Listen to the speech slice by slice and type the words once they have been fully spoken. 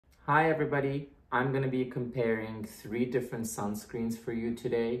Hi everybody, I'm going to be comparing 3 different sunscreens for you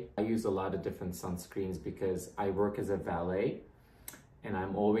today. I use a lot of different sunscreens because I work as a valet and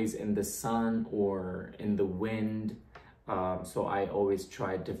I'm always in the sun or in the wind. So I always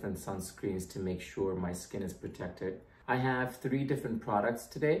try different sunscreens to make sure my skin is protected. I have 3 different products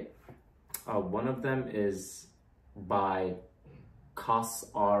today. One of them is by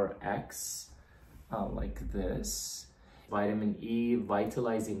Cosrx, like this. Vitamin E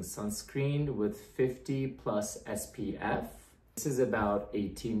Vitalizing Sunscreen with 50 plus SPF. This is about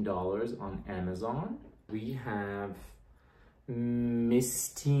 $18 on Amazon. We have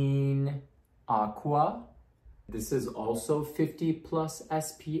Mistine Aqua. This is also 50 plus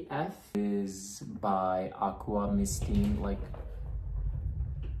SPF. This is by Aqua Mistine. Like,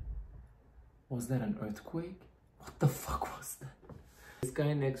 was that an earthquake? What the fuck was that? This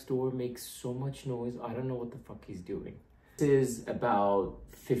guy next door makes so much noise. I don't know what the fuck he's doing. This is about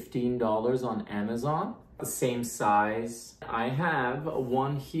 $15 on Amazon. The same size. I have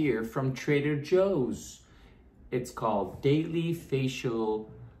one here from Trader Joe's. It's called Daily Facial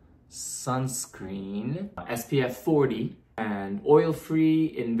Sunscreen, SPF 40 and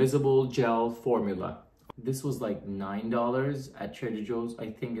oil-free invisible gel formula. This was like $9 at Trader Joe's, I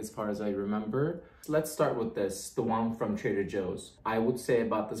think, as far as I remember. So let's start with this, the one from Trader Joe's. I would say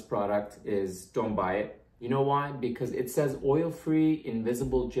about this product is don't buy it. You know why? Because it says oil-free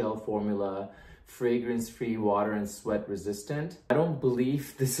invisible gel formula, fragrance-free, water and sweat resistant. I don't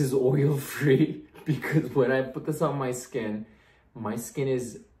believe this is oil-free because when I put this on my skin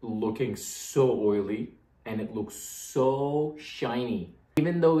is looking so oily and it looks so shiny.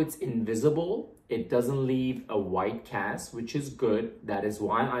 Even though it's invisible, it doesn't leave a white cast, which is good. That is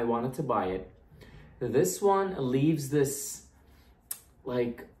why I wanted to buy it. This one leaves this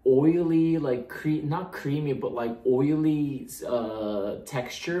like oily, like not creamy, but like oily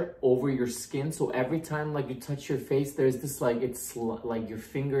texture over your skin. So every time like you touch your face, there's this like, it's like your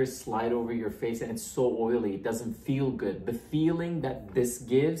fingers slide over your face and it's so oily. It doesn't feel good. The feeling that this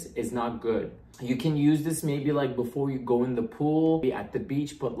gives is not good. You can use this maybe like before you go in the pool, be at the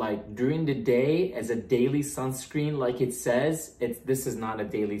beach, but like during the day as a daily sunscreen, like it says, this is not a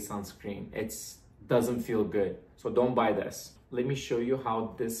daily sunscreen. It doesn't feel good. So don't buy this. Let me show you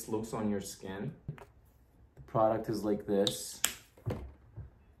how this looks on your skin. The product is like this.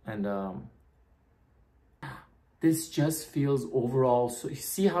 And this just feels overall, so you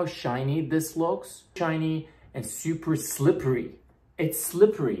see how shiny this looks? Shiny and super slippery. It's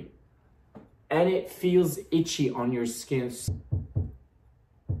slippery. And it feels itchy on your skin.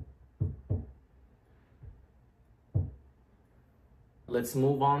 Let's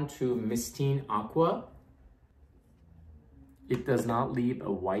move on to Mistine Aqua. It does not leave a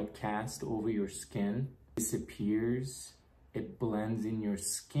white cast over your skin. It disappears. It blends in your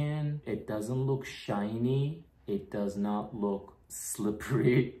skin. It doesn't look shiny. It does not look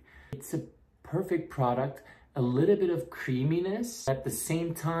slippery. It's a perfect product. A little bit of creaminess. At the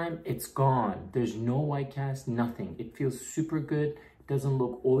same time, it's gone. There's no white cast, nothing. It feels super good. It doesn't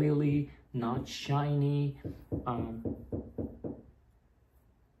look oily, not shiny.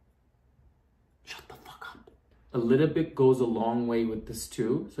 Shut the fuck up. A little bit goes a long way with this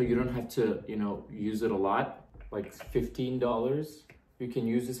too. So you don't have to, use it a lot. Like $15. You can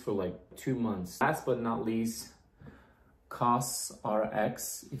use this for like 2 months. Last but not least,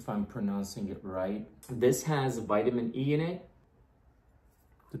 Cosrx, if I'm pronouncing it right. This has vitamin E in it.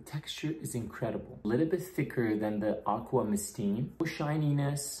 The texture is incredible. A little bit thicker than the Aqua Mistine. No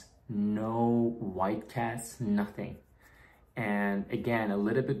shininess, no white cast, nothing. And again, a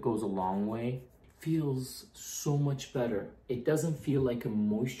little bit goes a long way. It feels so much better. It doesn't feel like a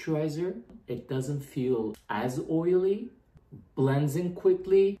moisturizer. It doesn't feel as oily. Blends in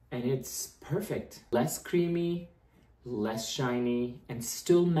quickly and it's perfect. Less creamy, less shiny, and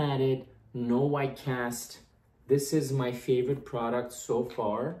still matted, no white cast. This is my favorite product so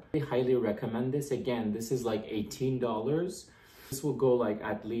far. I highly recommend this. Again, this is like $18. This will go like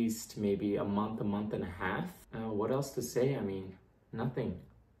at least maybe a month and a half. What else to say? I mean, nothing.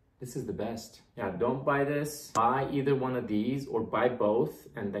 This is the best. Yeah, don't buy this. Buy either one of these or buy both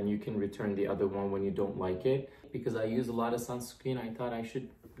and then you can return the other one when you don't like it. Because I use a lot of sunscreen, I thought I should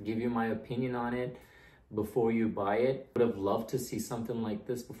give you my opinion on it before you buy it. Would have loved to see something like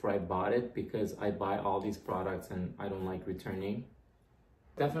this before I bought it because I buy all these products and I don't like returning.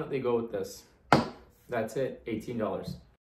 Definitely go with this. That's it, $18.